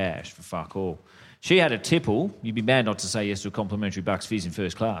heaps of cash for fuck all. She had a tipple. You'd be mad not to say yes to a complimentary Bucks Fizz in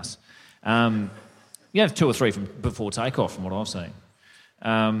first class. You have 2 or 3 before takeoff, from what I've seen.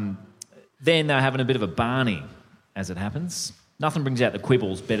 Then they're having a bit of a Barney, as it happens. Nothing brings out the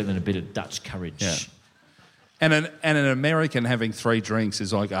quibbles better than a bit of Dutch courage. Yeah. And an American having 3 drinks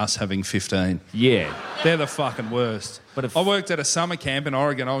is like us having 15. Yeah. They're the fucking worst. But I worked at a summer camp in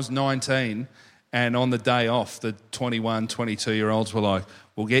Oregon. I was 19, and on the day off, the 21, 22-year-olds were like,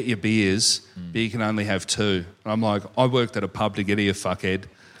 we'll get you beers, but you can only have 2. And I'm like, I worked at a pub to get here, fuckhead.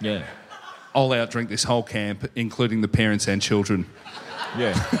 Yeah. I'll outdrink this whole camp, including the parents and children.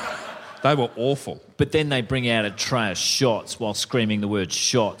 Yeah. They were awful. But then they bring out a tray of shots while screaming the word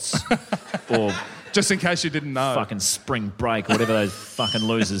shots. Or... Just in case you didn't know. Fucking spring break or whatever those fucking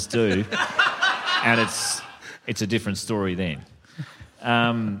losers do. And it's a different story then.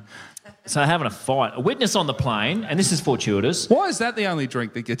 So having a fight. A witness on the plane, and this is fortuitous. Why is that the only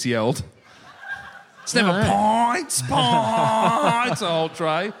drink that gets yelled? It's never pints, the whole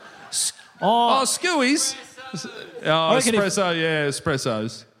tray. Skewies. Espresso,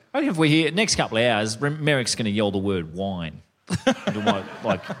 espressos. I think if we hear next couple of hours, Merrick's going to yell the word wine.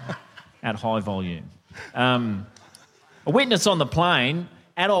 like at high volume. A witness on the plane,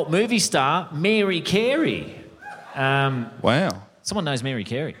 adult movie star Mary Carey. Wow. Someone knows Mary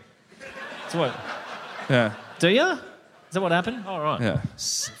Carey. That's what. Yeah. Do you? Is that what happened? All right. Yeah.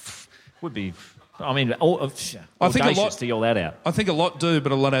 Would be. I mean, audacious to yell that out. I think a lot do,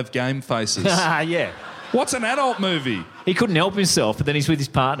 but a lot have game faces. Yeah. What's an adult movie? He couldn't help himself, but then he's with his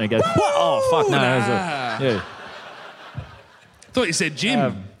partner and goes, oh, fuck, no. Yeah. Thought you said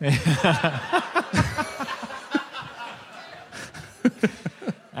Jim.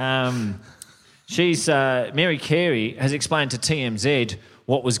 Mary Carey has explained to TMZ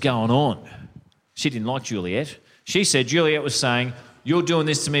what was going on. She didn't like Juliet. She said Juliet was saying, you're doing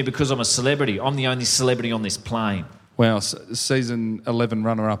this to me because I'm a celebrity. I'm the only celebrity on this plane. Wow, season 11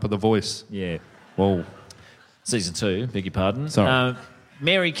 runner-up of The Voice. Yeah. Whoa. Season 2, beg your pardon. Sorry.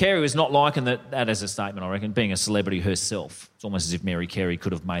 Mary Carey was not liking that as a statement, I reckon, being a celebrity herself. It's almost as if Mary Carey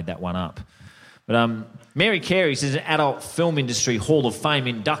could have made that one up. But Mary Carey is an adult film industry Hall of Fame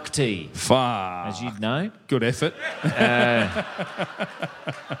inductee. Fuck. As you'd know. Good effort.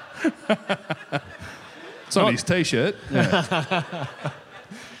 It's on his T-shirt. Yeah.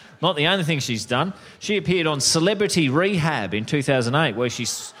 Not the only thing she's done. She appeared on Celebrity Rehab in 2008, where she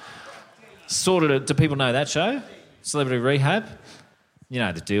sorted it. Do people know that show? Celebrity Rehab? You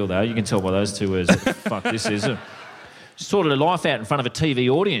know the deal, though. You can tell by those two words what the fuck this is. She sorted her life out in front of a TV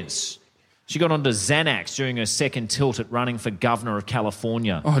audience. She got onto Xanax during her second tilt at running for governor of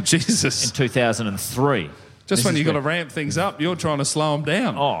California. Oh, Jesus. In 2003. Just when you've got to ramp things up, you're trying to slow them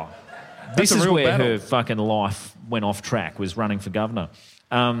down. Oh, this is where her fucking life went off track, was running for governor.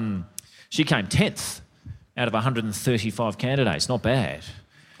 She came 10th out of 135 candidates. Not bad.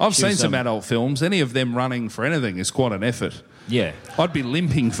 I've seen some adult films. Any of them running for anything is quite an effort. Yeah. I'd be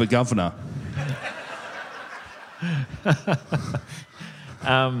limping for governor.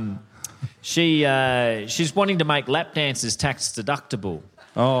 She's wanting to make lap dances tax deductible.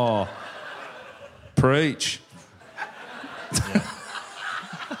 Oh, preach. Yeah.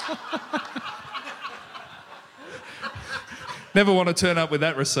 Never want to turn up with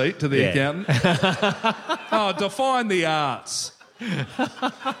that receipt to the accountant. Oh, define the arts.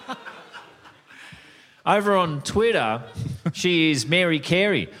 Over on Twitter, she is Mary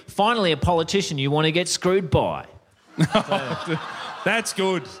Carey. Finally, a politician you want to get screwed by. That's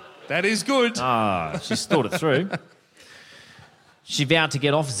good. That is good. She's thought it through. She vowed to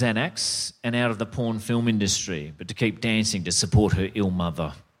get off Xanax and out of the porn film industry, but to keep dancing to support her ill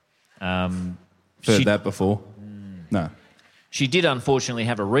mother. Heard that before? No. She did unfortunately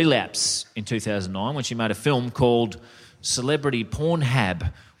have a relapse in 2009 when she made a film called Celebrity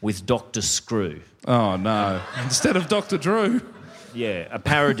Pornhab with Dr. Screw. Oh, no. Instead of Dr. Drew. Yeah, a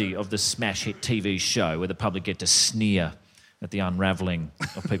parody of the smash hit TV show where the public get to sneer at the unravelling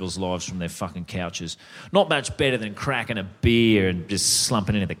of people's lives from their fucking couches. Not much better than cracking a beer and just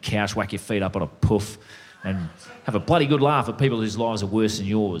slumping into the couch, whack your feet up on a puff and have a bloody good laugh at people whose lives are worse than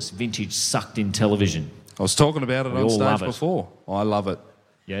yours. Vintage sucked-in television. I was talking about it on stage before. I love it.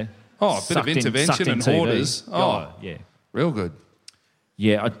 Yeah? Oh, a bit of intervention and hoarders. Oh, yeah. Real good.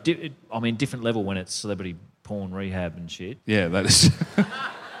 Yeah, I mean, different level when it's celebrity porn rehab and shit. Yeah, that is...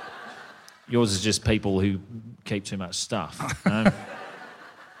 Yours is just people who keep too much stuff.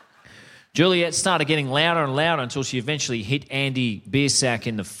 Juliet started getting louder and louder until she eventually hit Andy Biersack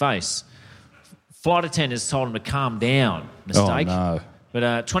in the face. Flight attendants told him to calm down. Mistake. Oh, no.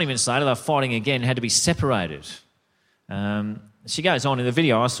 But 20 minutes later, they were fighting again, had to be separated. She goes on in the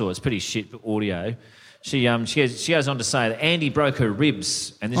video I saw, it's pretty shit audio. She goes on to say that Andy broke her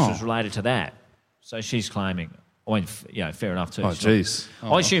ribs, and this was related to that. So she's claiming, I mean, fair enough too. Oh, jeez.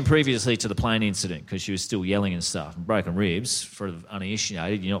 I assumed previously to the plane incident because she was still yelling and stuff. And broken ribs, for the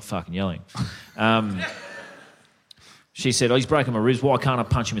uninitiated, you're not fucking yelling. She said, he's broken my ribs, why can't I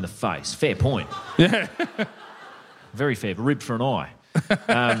punch him in the face? Fair point. Yeah. Very fair, but ribbed for an eye.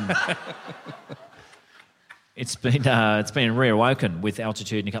 It's been reawoken with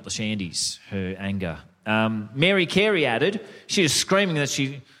altitude and a couple of shandies, her anger. Mary Carey added, she was screaming that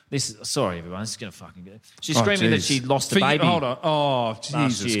sorry everyone, this is going to fucking go. She's screaming that she lost a baby. Hold on. Oh,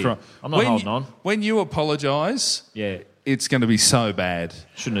 Jesus Christ. I'm not holding on. When you apologise, it's going to be so bad.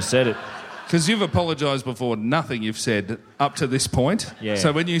 Shouldn't have said it. Because you've apologised before nothing you've said up to this point. Yeah.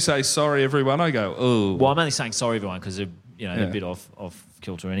 So when you say sorry everyone, I go, oh. Well, I'm only saying sorry everyone because they're a bit off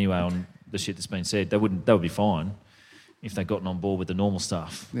kilter anyway on the shit that's been said. They would be fine if they'd gotten on board with the normal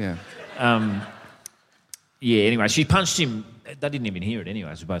stuff. Yeah. Anyway, she punched him. They didn't even hear it anyway,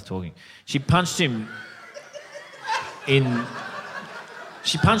 as we're both talking. She punched him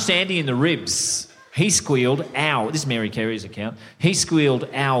She punched Andy in the ribs. He squealed, ow. This is Mary Carey's account. He squealed,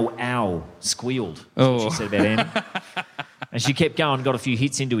 ow, ow. Squealed. That's what she said about Andy. And she kept going, got a few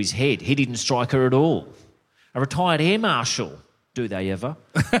hits into his head. He didn't strike her at all. A retired air marshal. Do they ever?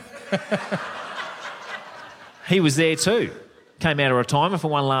 He was there too. Came out of retirement for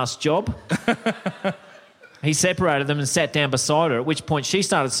one last job. He separated them and sat down beside her, at which point she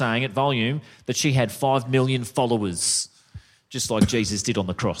started saying at volume that she had 5 million followers, just like Jesus did on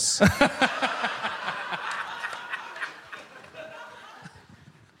the cross.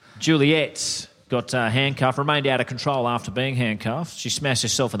 Juliet got handcuffed, remained out of control after being handcuffed. She smashed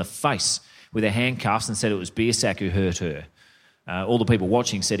herself in the face with her handcuffs and said it was Biersack who hurt her. All the people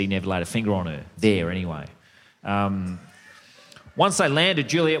watching said he never laid a finger on her. There, anyway. Once they landed,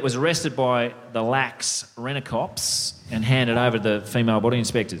 Juliet was arrested by the lax Rent-A-Cops and handed over to the female body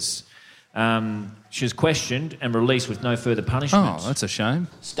inspectors. She was questioned and released with no further punishment. Oh, that's a shame.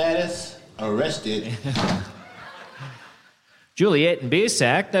 Status arrested. Juliet and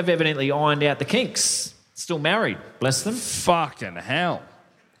Biersack, they've evidently ironed out the kinks. Still married, bless them. Fucking hell.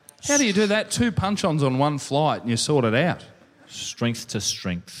 How do you do that? 2 punch-ons on one flight and you sort it out? Strength to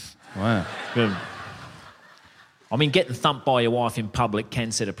strength. Wow. Good. I mean, getting thumped by your wife in public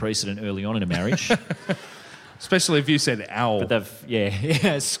can set a precedent early on in a marriage. Especially if you said owl. But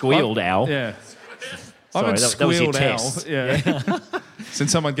they've, squealed owl. Yeah. I Sorry, haven't that was your squealed owl. test. Yeah.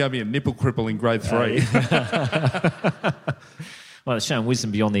 Since someone gave me a nipple cripple in grade 3. Well, it's showing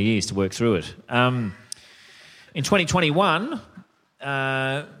wisdom beyond their years to work through it. In 2021,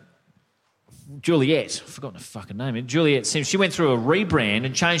 Juliet, I've forgotten her fucking name. Juliet Sims, she went through a rebrand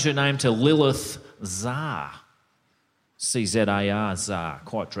and changed her name to Lilith Czar. C-Z-A-R, Czar.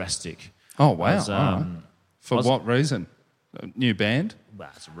 Quite drastic. Oh, wow. Was, For what reason? A new band? Well,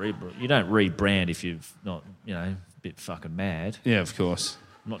 it's a you don't rebrand if you're not, a bit fucking mad. Yeah, of course.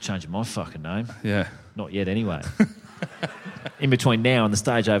 I'm not changing my fucking name. Yeah. Not yet, anyway. In between now and the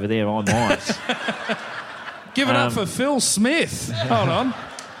stage over there, I might. Give it up for Phil Smith. Hold on.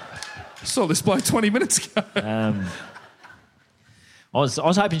 Saw this bloke 20 minutes ago. I was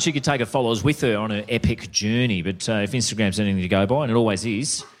hoping she could take her followers with her on her epic journey, but if Instagram's anything to go by, and it always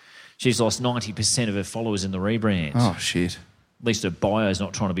is, she's lost 90% of her followers in the rebrand. Oh, shit. At least her bio's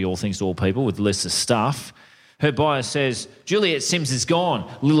not trying to be all things to all people with lists of stuff. Her bio says, Juliet Sims is gone.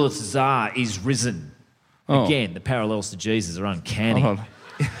 Lilith Czar is risen. Oh. Again, the parallels to Jesus are uncanny. Hold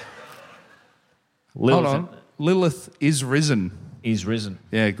on. Lilith is risen. Is risen.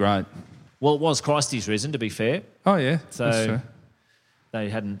 Yeah, great. Well, it was Christ is risen, to be fair. Oh, yeah. So that's true. they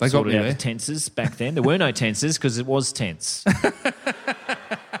hadn't sorted out the tenses back then. There were no tenses because it was tense.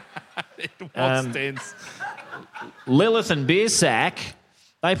 It was tense. Lilith and Biersack,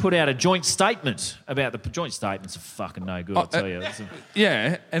 they put out a joint statement about the joint statements are fucking no good, I'll tell you.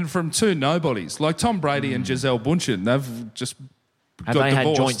 Yeah, and from 2 nobodies. Like Tom Brady and Giselle Bundchen, they've just Have got they divorced.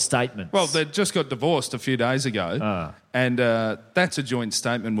 had joint statements? Well, they just got divorced a few days ago. And that's a joint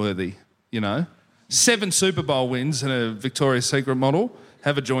statement worthy, 7 Super Bowl wins and a Victoria's Secret model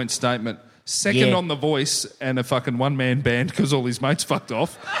have a joint statement. Second on The Voice and a fucking one-man band because all his mates fucked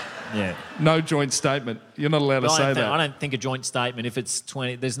off. Yeah. No joint statement. You're not allowed to say that. I don't think a joint statement, if it's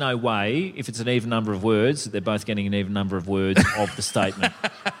 20, there's no way, if it's an even number of words, they're both getting an even number of words of the statement.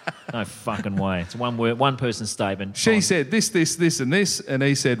 No fucking way. It's one person's statement. She said this, and this, and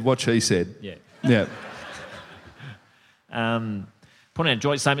he said what she said. Yeah. Yeah. Putting out a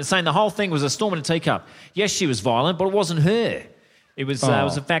joint statement saying the whole thing was a storm in a teacup. Yes, she was violent, but it wasn't her. It was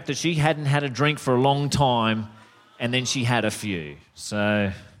the fact that she hadn't had a drink for a long time and then she had a few.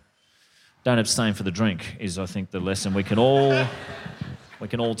 So don't abstain for the drink is, I think, the lesson we can all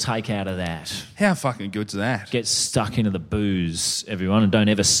take out of that. How fucking good's that? Get stuck into the booze, everyone, and don't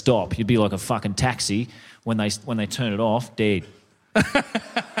ever stop. You'd be like a fucking taxi when they turn it off, dead.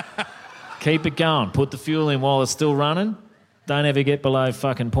 Keep it going. Put the fuel in while it's still running. Don't ever get below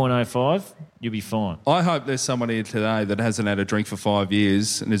fucking 0.05. You'll be fine. I hope there's someone here today that hasn't had a drink for 5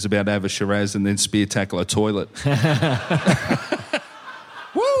 years and is about to have a Shiraz and then spear tackle a toilet.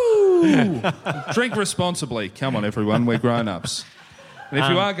 Woo! Drink responsibly. Come on, everyone. We're grown-ups. And if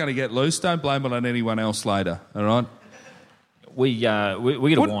you are going to get loose, don't blame it on anyone else later, all right? We got to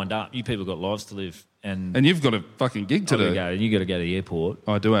wind up. You people got lives to live. And you've got a fucking gig to do. You got to go to the airport.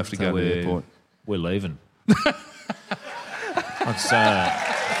 I do have to go to the airport. We're leaving.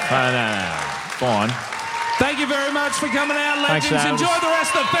 Fine. Thank you very much for coming out, legends. Thanks, enjoy the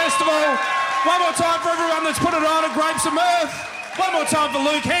rest of the festival. One more time for everyone that's put it on at Grapes of Mirth. One more time for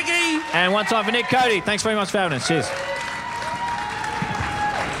Luke Heggie. And one time for Nick Cody. Thanks very much for having us. Cheers.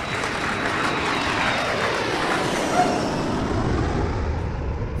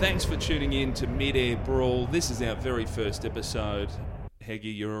 Thanks for tuning in to Mid-Air Brawl. This is our very first episode. Heggie,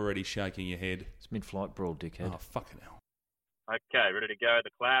 you're already shaking your head. It's Mid-Flight Brawl, dickhead. Oh, fucking hell. Okay, ready to go. The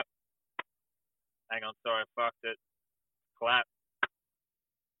clap. Hang on, sorry, I fucked it. Clap.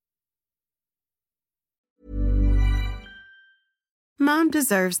 Mom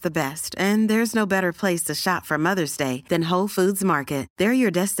deserves the best, and there's no better place to shop for Mother's Day than Whole Foods Market. They're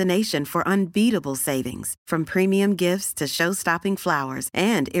your destination for unbeatable savings, from premium gifts to show-stopping flowers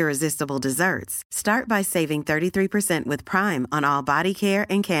and irresistible desserts. Start by saving 33% with Prime on all body care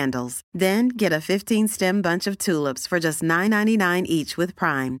and candles. Then get a 15-stem bunch of tulips for just $9.99 each with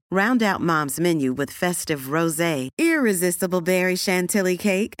Prime. Round out Mom's menu with festive rosé, irresistible berry chantilly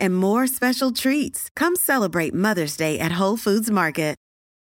cake, and more special treats. Come celebrate Mother's Day at Whole Foods Market.